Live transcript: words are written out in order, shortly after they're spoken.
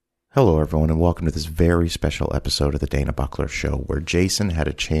Hello, everyone, and welcome to this very special episode of The Dana Buckler Show, where Jason had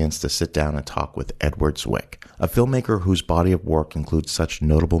a chance to sit down and talk with Edward Zwick, a filmmaker whose body of work includes such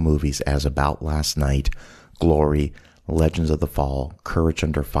notable movies as About Last Night, Glory, Legends of the Fall, Courage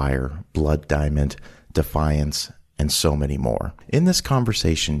Under Fire, Blood Diamond, Defiance, and so many more. In this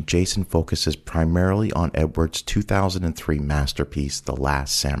conversation, Jason focuses primarily on Edward's 2003 masterpiece, The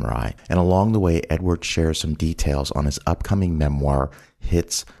Last Samurai, and along the way, Edward shares some details on his upcoming memoir,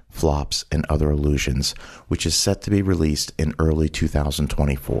 Hits, Flops, and Other Illusions, which is set to be released in early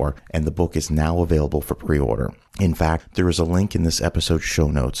 2024, and the book is now available for pre-order. In fact, there is a link in this episode's show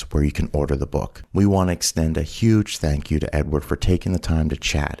notes where you can order the book. We want to extend a huge thank you to Edward for taking the time to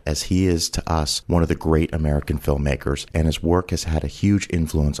chat, as he is, to us, one of the great American filmmakers, and his work has had a huge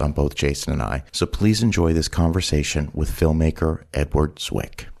influence on both Jason and I. So please enjoy this conversation with filmmaker Edward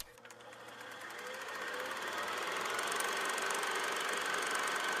Zwick.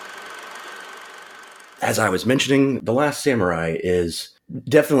 As I was mentioning, The Last Samurai is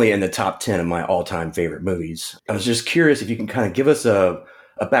definitely in the top 10 of my all-time favorite movies. I was just curious if you can kind of give us a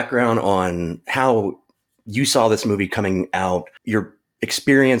background on how you saw this movie coming out, your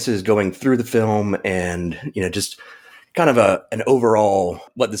experiences going through the film, and just kind of an overall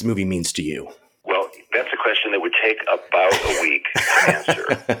what this movie means to you. Well, that's a question that would take about a week to answer,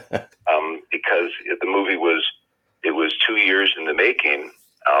 because the movie was 2 years in the making,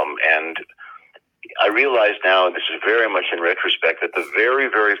 and I realize now, and this is very much in retrospect, that the very,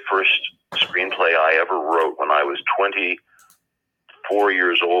 very first screenplay I ever wrote when I was 24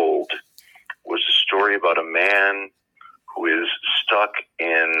 years old was a story about a man who is stuck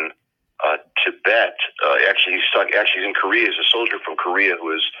in Tibet. He's in Korea. He's a soldier from Korea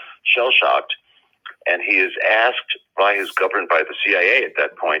who is shell-shocked, and he is asked by his government, by the CIA at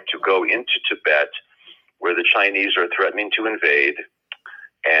that point, to go into Tibet, where the Chinese are threatening to invade.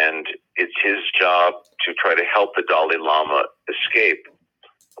 And it's his job to try to help the Dalai Lama escape,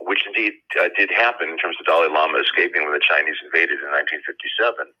 which indeed did happen in terms of Dalai Lama escaping when the Chinese invaded in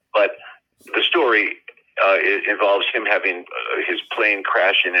 1957. But the story involves him having his plane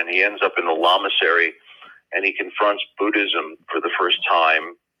crashing, and he ends up in the lamasery, and he confronts Buddhism for the first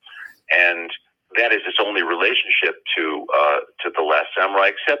time, and that is its only relationship to The Last Samurai,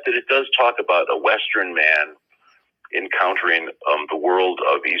 except that it does talk about a Western man encountering the world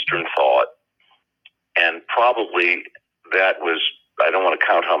of Eastern thought. And probably that was, I don't want to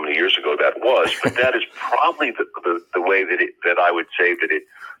count how many years ago that was, but that is probably the way that I would say that it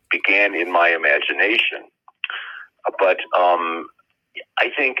began in my imagination. But I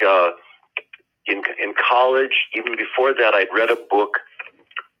think in college, even before that, I'd read a book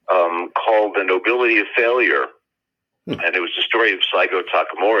called The Nobility of Failure, and it was the story of Saigo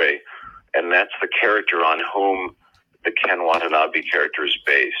Takamori, and that's the character on whom the Ken Watanabe character is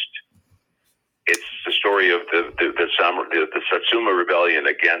based. It's the story of the Satsuma rebellion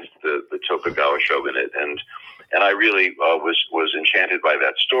against the Tokugawa shogunate, and I really was enchanted by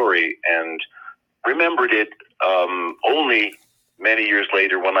that story, and remembered it only many years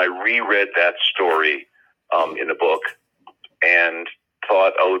later when I reread that story in a book, and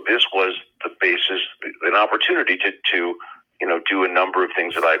thought, oh, this was the basis, an opportunity to do a number of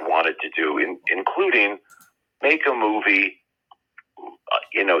things that I'd wanted to do, including make a movie,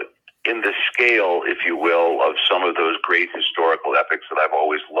 in the scale, if you will, of some of those great historical epics that I've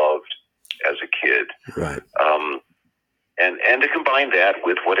always loved as a kid. Right. And to combine that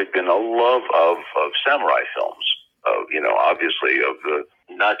with what had been a love of samurai films, obviously of the,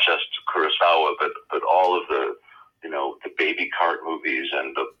 not just Kurosawa, but all of the baby cart movies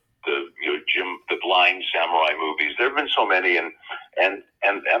and the blind samurai movies. There have been so many, and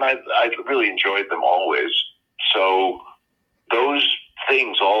I really enjoyed them always. So those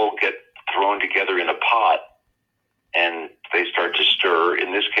things all get thrown together in a pot, and they start to stir.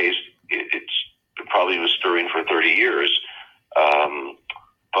 In this case, it probably was stirring for 30 years,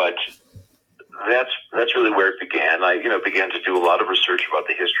 but that's really where it began. I began to do a lot of research about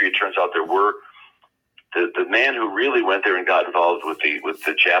the history. It turns out there were the man who really went there and got involved with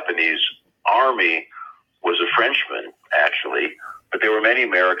the Japanese army was a Frenchman, actually, but there were many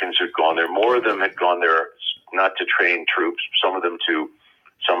Americans who'd gone there. More of them had gone there not to train troops,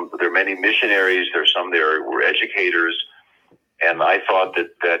 there are many missionaries, there's some there were educators, and I thought that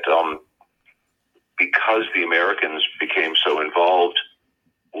because the Americans became so involved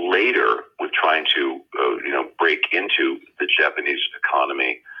later with trying to break into the Japanese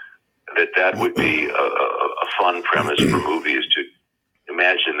economy, that would be a fun premise for movies, to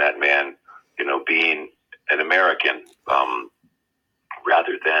imagine that man being an American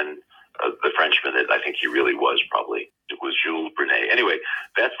rather than the Frenchman that I think he really was. Probably it was Jules Brunet. Anyway,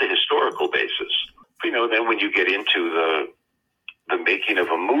 that's the historical basis. Then when you get into the making of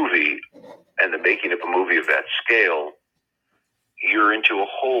a movie and the making of a movie of that scale, you're into a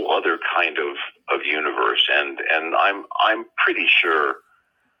whole other kind of universe. And I'm pretty sure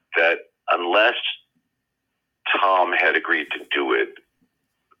that unless Tom had agreed to do it,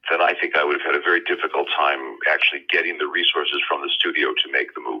 then I think I would have had a very difficult time actually getting the resources from the studio to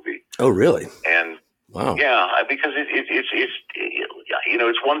make the movie. Oh, really? And wow. Yeah, because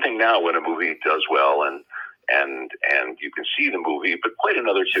it's one thing now when a movie does well and you can see the movie, but quite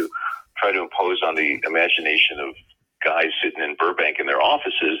another to try to impose on the imagination of guys sitting in Burbank in their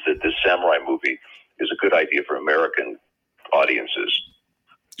offices that this samurai movie is a good idea for American audiences.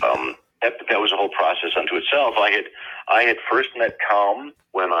 That was a whole process unto itself. I had first met Tom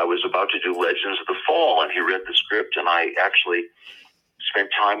when I was about to do Legends of the Fall, and he read the script, and I actually spent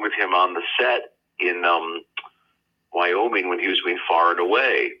time with him on the set in Wyoming when he was being Far and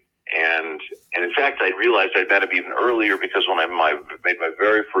Away. And in fact, I realized I'd met him even earlier because when I made my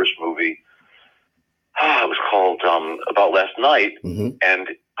very first movie, it was called About Last Night, and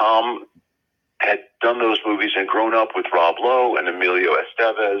Tom had done those movies and grown up with Rob Lowe and Emilio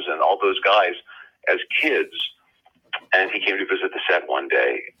Estevez and all those guys as kids. And he came to visit the set one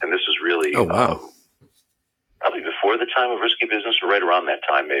day, and this is really probably before the time of Risky Business or right around that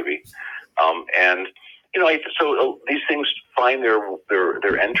time maybe. So these things find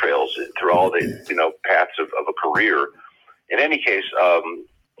their entrails through all the paths of a career. In any case,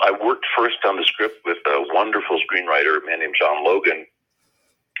 I worked first on the script with a wonderful screenwriter, a man named John Logan,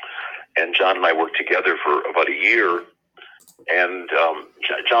 and John and I worked together for about a year. And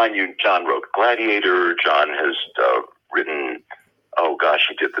John wrote Gladiator. John has written,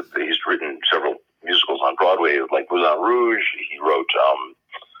 he's written several musicals on Broadway, like Moulin Rouge. He wrote.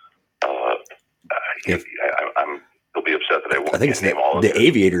 He'll be upset that I won't name all of them. The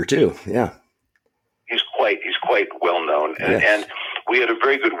Aviator too. Yeah, he's quite well known, and we had a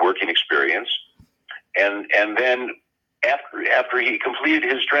very good working experience. And then after he completed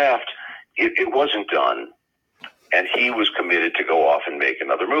his draft, it wasn't done, and he was committed to go off and make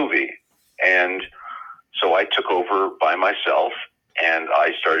another movie. And so I took over by myself, and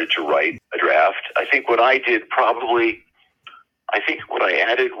I started to write a draft. I think what I added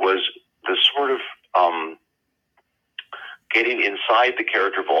was the sort of getting inside the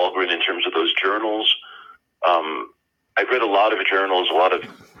character of Algren in terms of those journals. I've read a lot of journals, a lot of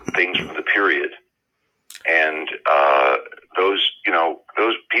things from the period, and those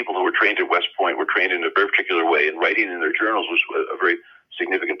people who were trained at West Point were trained in a very particular way, and writing in their journals was a very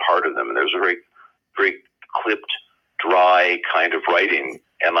significant part of them. And there was a very, very clipped, dry kind of writing,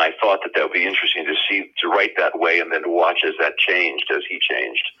 and I thought that would be interesting to write that way, and then to watch as that changed, as he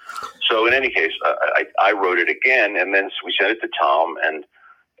changed. So in any case, I wrote it again, and then we sent it to Tom,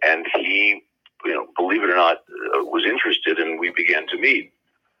 and he, believe it or not, was interested, and we began to meet.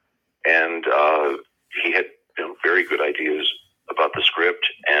 And he had very good ideas about the script,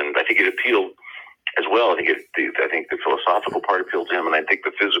 and I think it appealed as well. I think the philosophical part appealed to him, and I think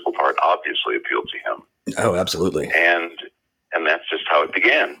the physical part obviously appealed to him. Oh, absolutely. And that's just how it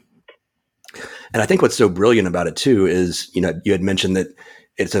began. And I think what's so brilliant about it too is, you had mentioned that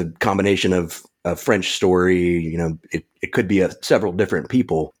it's a combination of a French story. It could be several different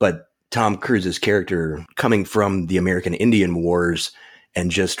people, but Tom Cruise's character coming from the American Indian Wars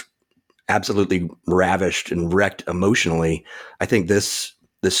and just absolutely ravished and wrecked emotionally. I think this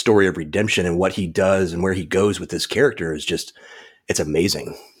story of redemption and what he does and where he goes with this character is it's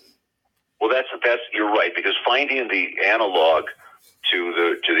amazing. Well, that's you're right, because finding the analog to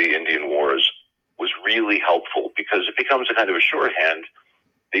the Indian Wars was really helpful, because it becomes a kind of a shorthand,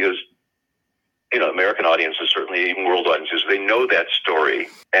 because American audiences, certainly even world audiences, they know that story,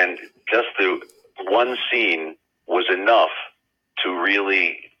 and just the one scene was enough to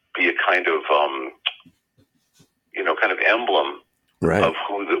really be a kind of emblem of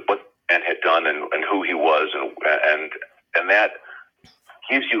what man had done and who he was, and that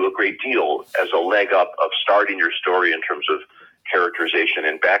gives you a great deal as a leg up of starting your story in terms of characterization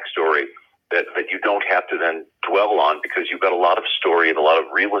and backstory that you don't have to then dwell on, because you've got a lot of story and a lot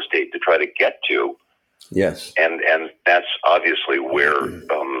of real estate to try to get to. Yes. And that's obviously where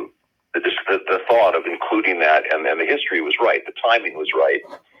the thought of including that and the history was right. The timing was right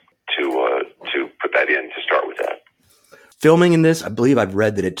to put that in, to start with that. Filming in this, I believe I've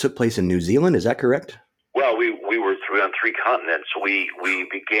read that it took place in New Zealand. Is that correct? Well, we were on 3 continents. We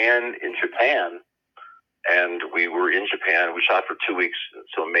began in Japan, and we were in Japan. We shot for 2 weeks.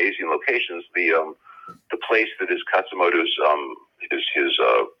 Some amazing locations. The place that is Katsumoto's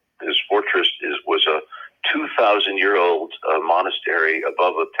his fortress was 2,000-year-old monastery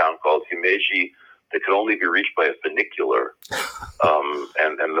above a town called Himeji that could only be reached by a funicular.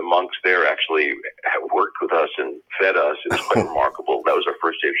 And the monks there actually worked with us and fed us. It was quite remarkable. That was our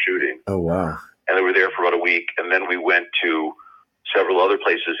first day of shooting. Oh, wow. And they were there for about a week. And then we went to several other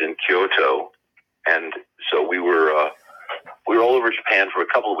places in Kyoto. And so we were all over Japan for a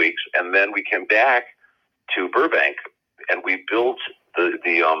couple of weeks. And then we came back to Burbank, and we built the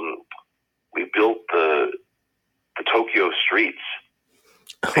Tokyo streets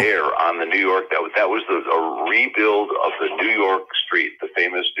there on the New York. That was a rebuild of the New York street, the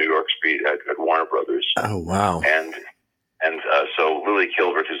famous New York street at Warner Brothers. Oh, wow. And so Lily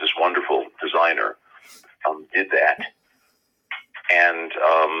Kilbert, who's this wonderful designer, did that. And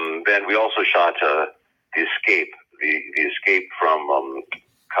then we also shot the escape from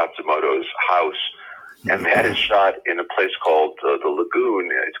Katsumoto's house. And that is shot in a place called the Lagoon.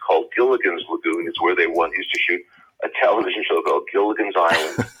 It's called Gilligan's Lagoon. It's where they used to shoot a television show called Gilligan's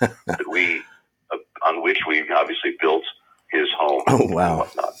Island, on which we obviously built his home. Oh, wow.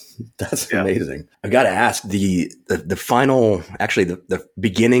 That's amazing. I've got to ask, the final, actually the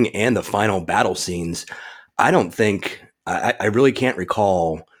beginning and the final battle scenes, I don't think, I really can't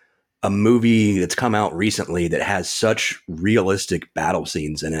recall a movie that's come out recently that has such realistic battle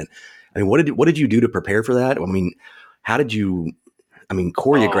scenes in it. I mean, what did you do to prepare for that? I mean, how did you,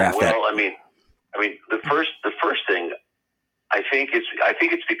 choreograph that? Well, I mean, the first thing, I think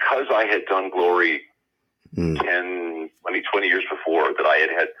it's because I had done Glory 10, 20 years before that I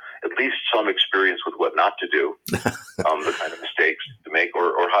had at least some experience with what not to do, the kind of mistakes to make,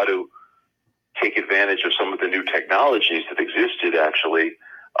 or how to take advantage of some of the new technologies that existed. Actually,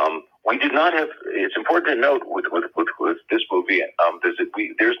 we did not have. It's important to note with this movie,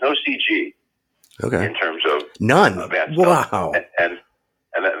 there's no CG. Okay. In terms of none. Wow. And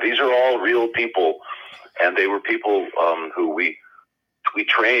these are all real people, and they were people who we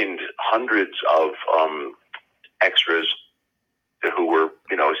trained hundreds of extras who were,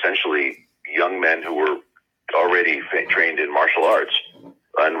 essentially young men who were already trained in martial arts,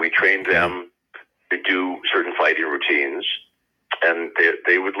 and we trained them to do certain fighting routines. And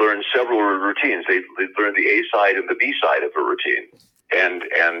they would learn several routines. They'd learn the A side and the B side of a routine, and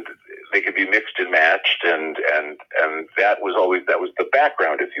they could be mixed and matched, and that was the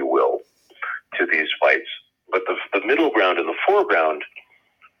background, if you will, to these fights. But the middle ground and the foreground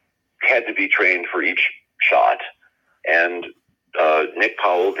had to be trained for each shot, and Nick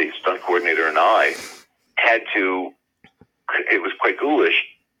Powell, the stunt coordinator, and I had to. It was quite ghoulish.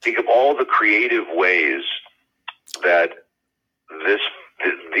 Think of all the creative ways that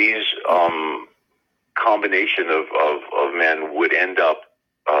these combination of men would end up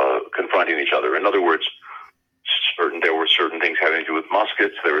confronting each other. In other words, there were certain things having to do with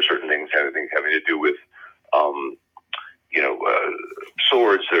muskets. There were certain things having to do with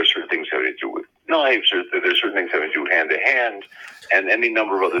swords. There are certain things having to do with knives. There's certain things having to do hand to hand, and any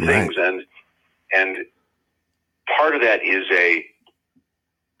number of other things. And part of that is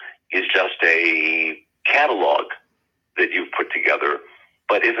just a catalog that you've put together.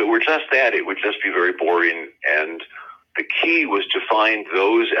 But if it were just that, it would just be very boring. And the key was to find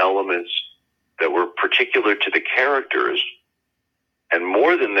those elements that were particular to the characters, and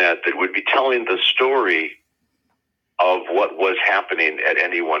more than that, that would be telling the story of what was happening at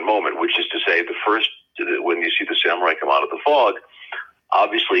any one moment, which is to say, when you see the samurai come out of the fog,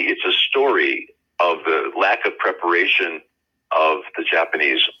 obviously it's a story of the lack of preparation of the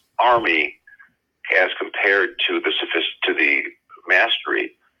Japanese army as compared to the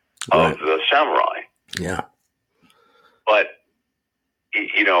mastery of the samurai. Yeah. But,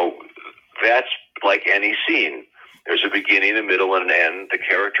 that's like any scene. There's a beginning, a middle, and an end. The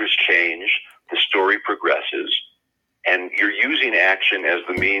characters change. The story progresses. And you're using action as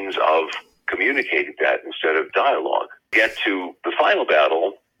the means of communicating that instead of dialogue. Get to the final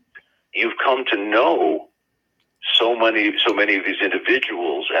battle, you've come to know so many of these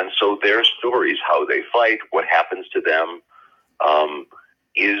individuals, and so their stories, how they fight, what happens to them,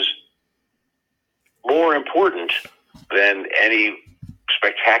 is more important than any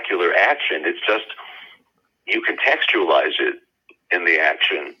spectacular action. It's just you contextualize it in the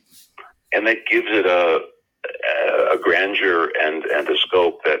action, and that gives it a grandeur and a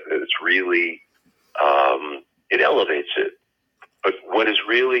scope that it's really it elevates it. But what is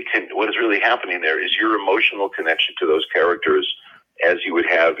really happening there is your emotional connection to those characters, as you would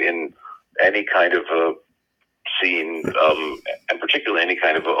have in any kind of a scene, and particularly any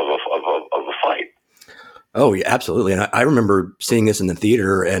kind of a fight. Oh, yeah, absolutely. And I remember seeing this in the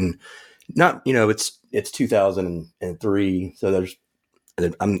theater, and not, it's 2003, so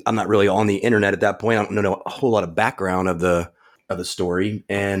I'm not really on the internet at that point. I don't know a whole lot of background of the story.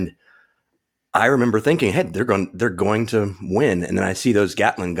 And I remember thinking, hey, they're going to win. And then I see those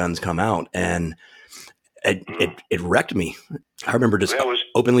Gatling guns come out, and it wrecked me. I remember just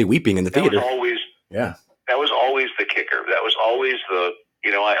openly weeping in the theater. That was always the kicker. That was always the,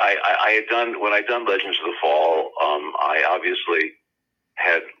 I had done, when I'd done Legends of the Fall, I obviously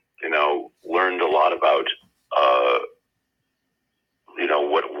had, learned a lot about,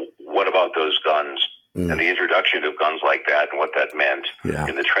 what about those guns and the introduction of guns like that and what that meant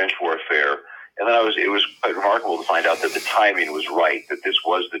in the trench warfare. And then it was quite remarkable to find out that the timing was right, that this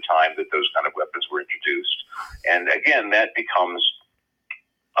was the time that those kind of weapons were introduced. And again, that becomes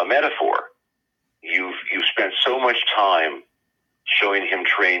a metaphor. You've spent so much time showing him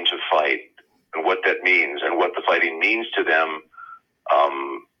trained to fight and what that means and what the fighting means to them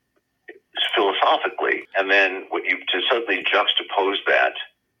philosophically. And then when you to suddenly juxtapose that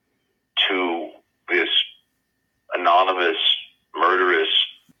to this anonymous, murderous,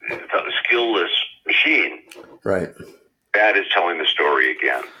 skillless machine. Right. That is telling the story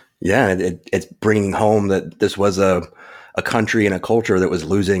again. Yeah, it's bringing home that this was a country and a culture that was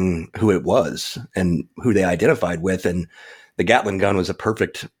losing who it was and who they identified with. And the Gatling gun was a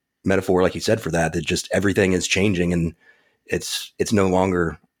perfect metaphor, like you said, for that just everything is changing and it's no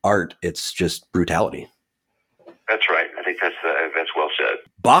longer art. It's just brutality. That's right. I think that's well said.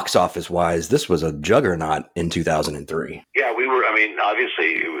 Box office wise, this was a juggernaut in 2003. Yeah, we were. I mean,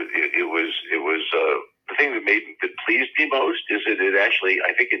 obviously, it was the thing that pleased me most is that it actually.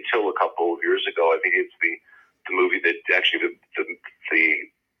 I think until a couple of years ago, I think it's the movie that actually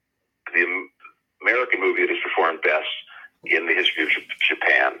the American movie that has performed best in the history of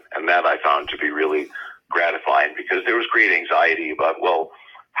Japan, and that I found to be really gratifying because there was great anxiety about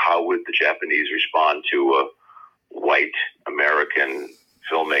how would the Japanese respond to a white American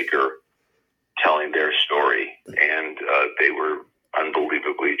filmmaker telling their story, and they were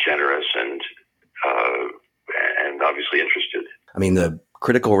unbelievably generous and obviously interested. I mean, the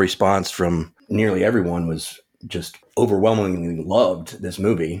critical response from nearly everyone was just overwhelmingly loved this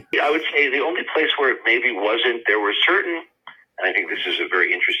movie. I would say the only place where it maybe wasn't, there were certain, and I think this is a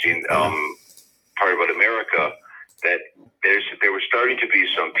very interesting part about America, that there was starting to be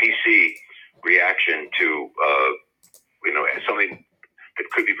some PC reaction to something that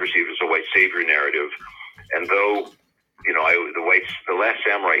could be perceived as a white savior narrative. And though the Last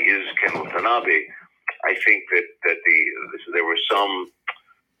Samurai is Ken Watanabe, I think that there was some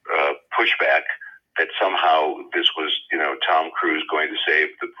pushback that somehow this was Tom Cruise going to save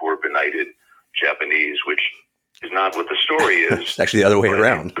the poor benighted Japanese, which is not what the story is. It's actually the other way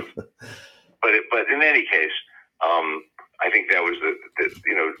around. But in any case, I think that was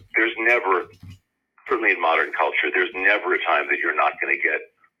there's never, certainly in modern culture, there's never a time that you're not going to get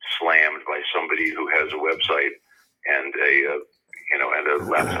slammed by somebody who has a website and a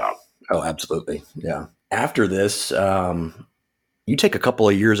laptop. Oh, absolutely. Yeah. After this, you take a couple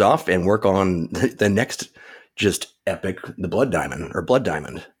of years off and work on the next just epic, The Blood Diamond or Blood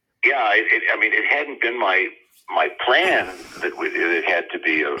Diamond. Yeah. It hadn't been my plan that it had to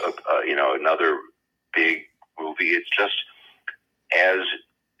be another big movie. It's just as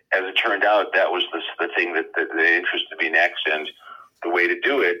it turned out, that was the thing that interested me next, and the way to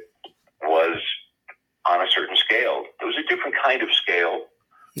do it was on a certain scale. It was a different kind of scale.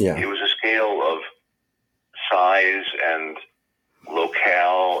 Yeah, it was a scale of size and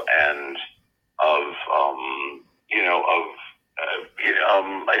locale and of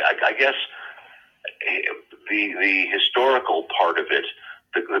I guess the historical part of it,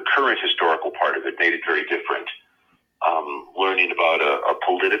 the current historical part of it, made it very different. Learning about a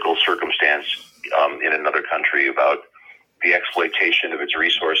political circumstance in another country, about the exploitation of its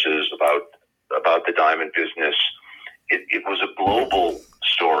resources, about the diamond business. It was a global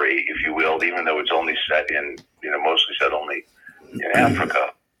story, if you will, even though it's only set in, mostly set only in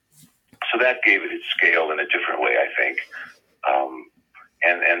Africa. So that gave it its scale in a different way, I think.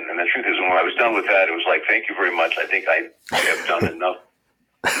 And the truth is, when I was done with that, it was like, thank you very much. I think I have done enough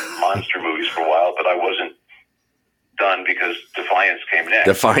monster movies for a while, but I wasn't done because Defiance came next.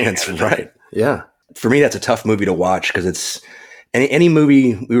 Defiance, right. Yeah. For me, that's a tough movie to watch because it's any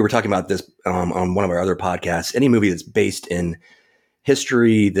movie, we were talking about this on one of our other podcasts, any movie that's based in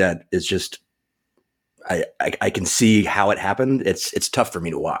history that is just, I can see how it happened. It's tough for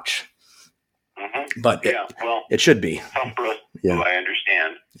me to watch. Mm-hmm. But it should be. Tough for us. Yeah. I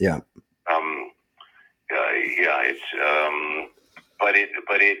understand. Yeah.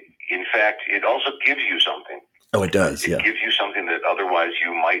 But it, in fact, it also gives you something. Oh, it does. It gives you something that otherwise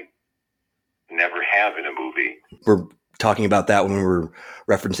you might never have in a movie. We're talking about that when we were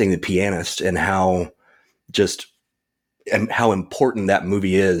referencing The Pianist and how important that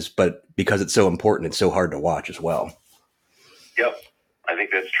movie is, but because it's so important, it's so hard to watch as well. Yep, I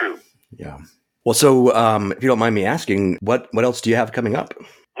think that's true. Yeah. Well, so if you don't mind me asking, what else do you have coming up?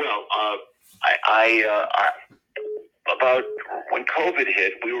 Well, I about when COVID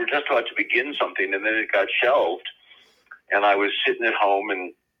hit, we were just about to begin something, and then it got shelved. And I was sitting at home,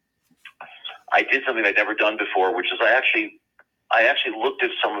 and I did something I'd never done before, which is I actually looked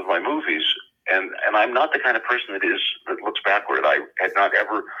at some of my movies, and I'm not the kind of person that looks backward. I had not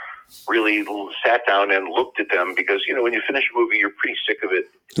ever really sat down and looked at them because, when you finish a movie, you're pretty sick of it.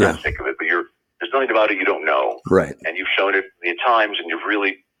 Yeah. Not sick of it, but there's nothing about it you don't know. Right. And you've shown it many times, and you've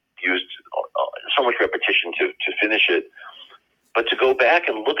really used so much repetition to finish it. But to go back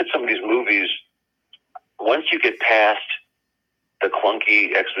and look at some of these movies, once you get past the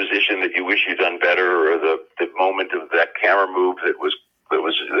clunky exposition that you wish you'd done better, or the moment of that camera move that was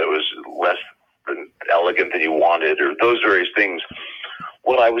less than elegant than you wanted, or those various things,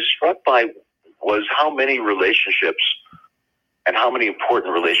 what I was struck by was how many relationships and how many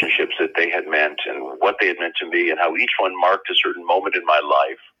important relationships that they had meant, and what they had meant to me, and how each one marked a certain moment in my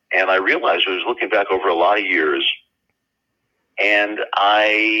life. And I realized I was looking back over a lot of years, and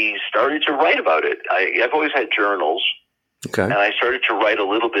I started to write about it. I've always had journals. Okay. And I started to write a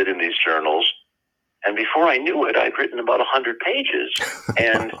little bit in these journals. And before I knew it, I'd written about 100 pages.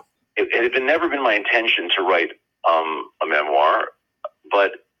 And it had never been my intention to write a memoir.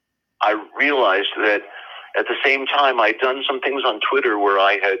 But I realized that at the same time, I'd done some things on Twitter where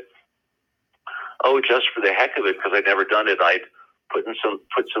I had, just for the heck of it, because I'd never done it, I'd put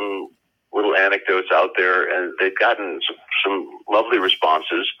some little anecdotes out there, and they'd gotten some lovely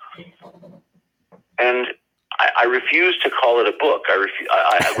responses. And I refused to call it a book.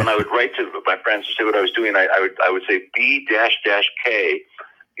 When I would write to my friends to say what I was doing, I would say B-K,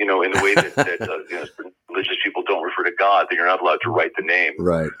 in the way that religious people don't refer to God, that you're not allowed to write the name.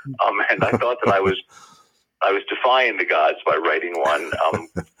 Right. And I thought that I was defying the gods by writing one.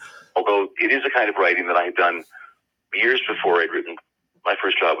 Although it is a kind of writing that I had done years before. I'd written. My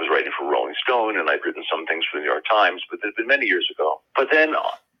first job was writing for Rolling Stone, and I'd written some things for the New York Times, but it had been many years ago. But then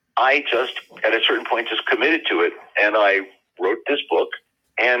I just, at a certain point, just committed to it, and I wrote this book,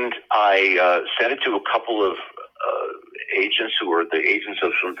 and I sent it to a couple of agents who were the agents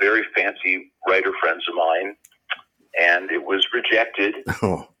of some very fancy writer friends of mine, and it was rejected.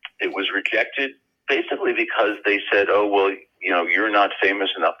 Oh. It was rejected basically because they said, you're not famous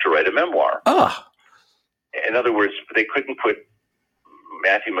enough to write a memoir. Ah. In other words, they couldn't put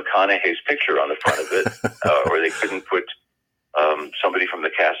Matthew McConaughey's picture on the front of it, or they couldn't put somebody from the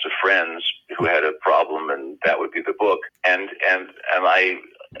cast of Friends who had a problem, and that would be the book. And I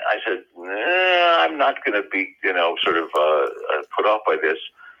said, I'm not going to be, put off by this.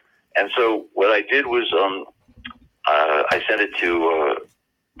 And so what I did was I sent it to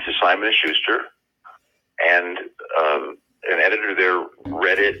Simon & Schuster, and an editor there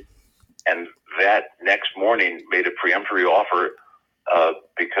read it, and that next morning made a peremptory offer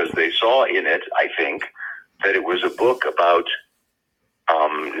because they saw in it, I think, that it was a book about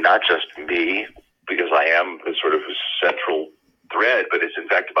not just me, because I am the sort of central thread, but it's in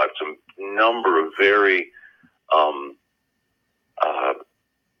fact about some number of very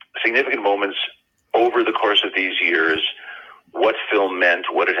significant moments over the course of these years, what film meant,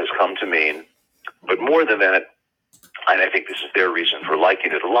 what it has come to mean. But more than that, and I think this is their reason for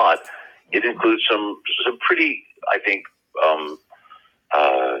liking it a lot, it includes some pretty, I think,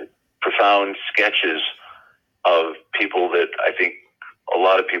 profound sketches of people that I think a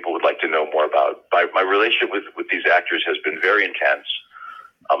lot of people would like to know more about. My relationship with these actors has been very intense.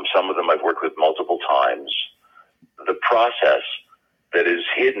 Some of them I've worked with multiple times. The process that is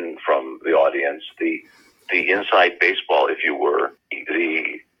hidden from the audience, the inside baseball, if you were,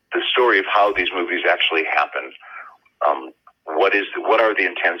 the story of how these movies actually happen. What are the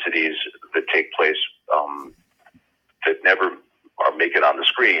intensities that take place that never make it on the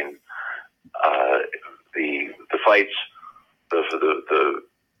screen? The fights, the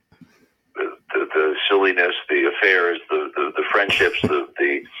silliness, the affairs, the friendships,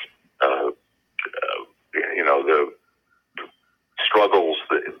 the struggles.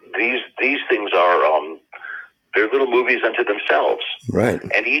 These things are they're little movies unto themselves, right?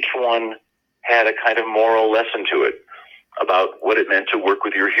 And each one had a kind of moral lesson to it about what it meant to work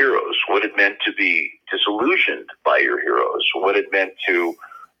with your heroes, what it meant to be disillusioned by your heroes, what it meant to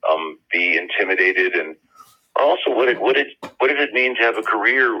be intimidated, and also what did it mean to have a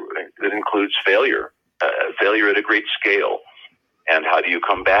career that includes failure at a great scale, and how do you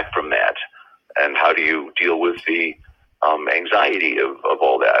come back from that, and how do you deal with the anxiety of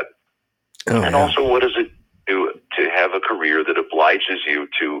all that. And also, what does it do to have a career that obliges you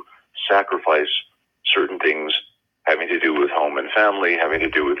to sacrifice certain things having to do with home and family, having to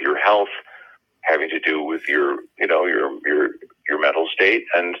do with your health, having to do with your mental state,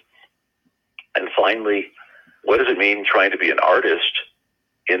 and finally, what does it mean trying to be an artist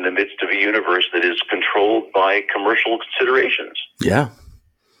in the midst of a universe that is controlled by commercial considerations? Yeah.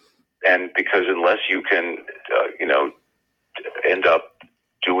 And because unless you can, end up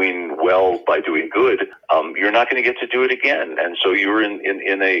doing well by doing good, you're not going to get to do it again. And so you're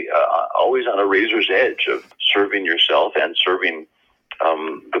in a always on a razor's edge of serving yourself and serving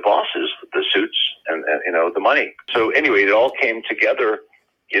the bosses, the suits, and the money. So anyway, it all came together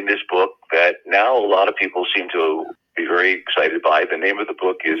in this book that now a lot of people seem to be very excited by. The name of the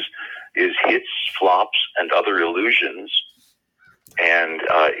book is Hits, Flops, and Other Illusions. And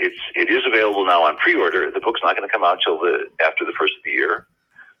it is available now on pre-order. The book's not going to come out till after the first of the year.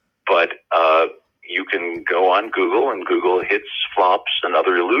 But you can go on Google and Google Hits, Flops, and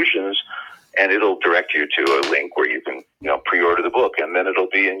Other Illusions, and it'll direct you to a link where you can pre-order the book, and then it'll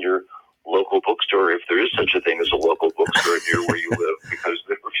be in your local bookstore, if there is such a thing as a local bookstore near where you live, because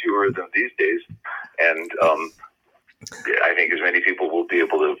there are fewer of them these days. And I think as many people will be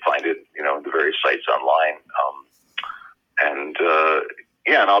able to find it, the various sites online. And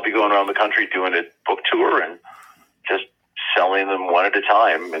I'll be going around the country doing a book tour and just selling them one at a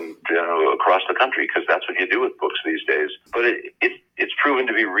time and across the country, because that's what you do with books these days. But it's proven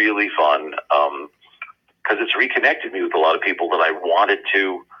to be really fun because it's reconnected me with a lot of people that I wanted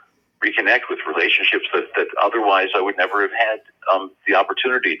to reconnect with, relationships that otherwise I would never have had the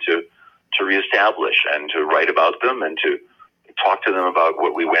opportunity to reestablish, and to write about them and to talk to them about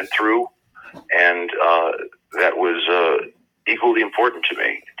what we went through. And that was equally important to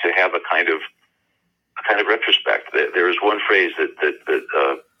me, to have a kind of retrospect. There is one phrase that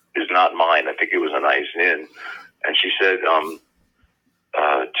is not mine. I think it was Anais Nin, and she said,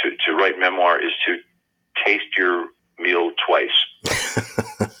 to write memoir is to taste your meal twice.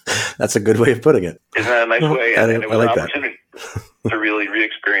 That's a good way of putting it. Isn't that a nice way? And it was like an opportunity to really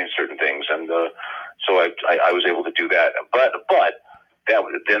re-experience certain things, and so I was able to do that. But that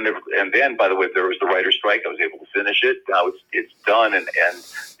was, then by the way, there was the writer's strike. I was able to finish it. Now it's done, and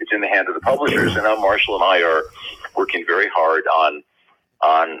it's in the hands of the publishers. And now Marshall and I are working very hard on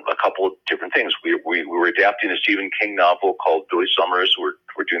a couple of different things. We were adapting a Stephen King novel called Billy Summers.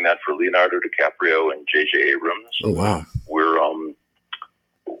 We're doing that for Leonardo DiCaprio and J.J. Abrams. Oh wow!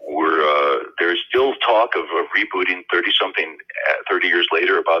 There's still talk of rebooting 30 years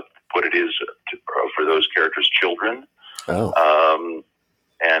later, about what it is for those characters' children. Oh.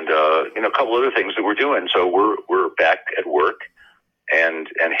 And a couple other things that we're doing. So we're back at work and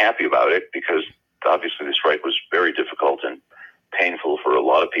happy about it, because obviously the strike was very difficult and painful for a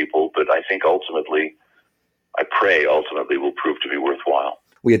lot of people. But I think ultimately will prove to be worthwhile.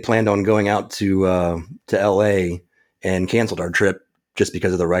 We had planned on going out to LA and canceled our trip just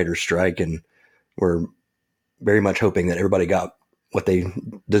because of the writer's strike, and we're very much hoping that everybody got what they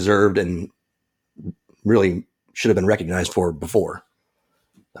deserved and really should have been recognized for before.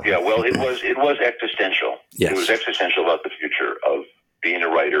 Yeah, well, it was existential. Yes. It was existential about the future of being a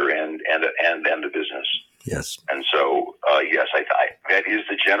writer and the business. Yes. And so, yes, I that is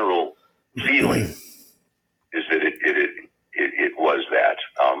the general feeling, is that it was that.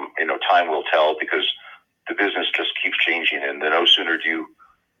 Time will tell, because the business just keeps changing, and no sooner do you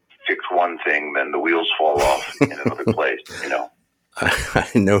fix one thing than the wheels fall off in another place. I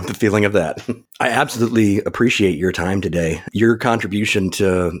know the feeling of that. I absolutely appreciate your time today. Your contribution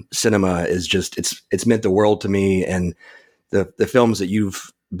to cinema is just, it's meant the world to me, and the films that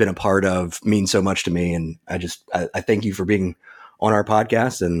you've been a part of mean so much to me. And I thank you for being on our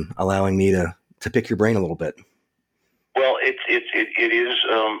podcast and allowing me to pick your brain a little bit. Well, it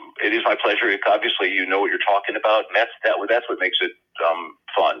is my pleasure. Obviously, you know what you're talking about, and that's what makes it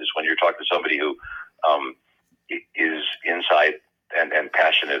fun, is when you're talking to somebody who is inside and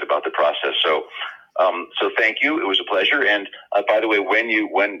passionate about the process. So thank you. It was a pleasure. And by the way, when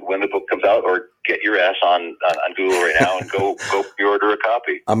the book comes out, or get your ass on Google right now and go pre-order a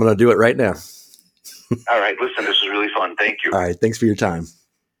copy. I'm going to do it right now. All right. Listen, this was really fun. Thank you. All right. Thanks for your time.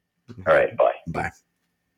 All right. Bye. Bye.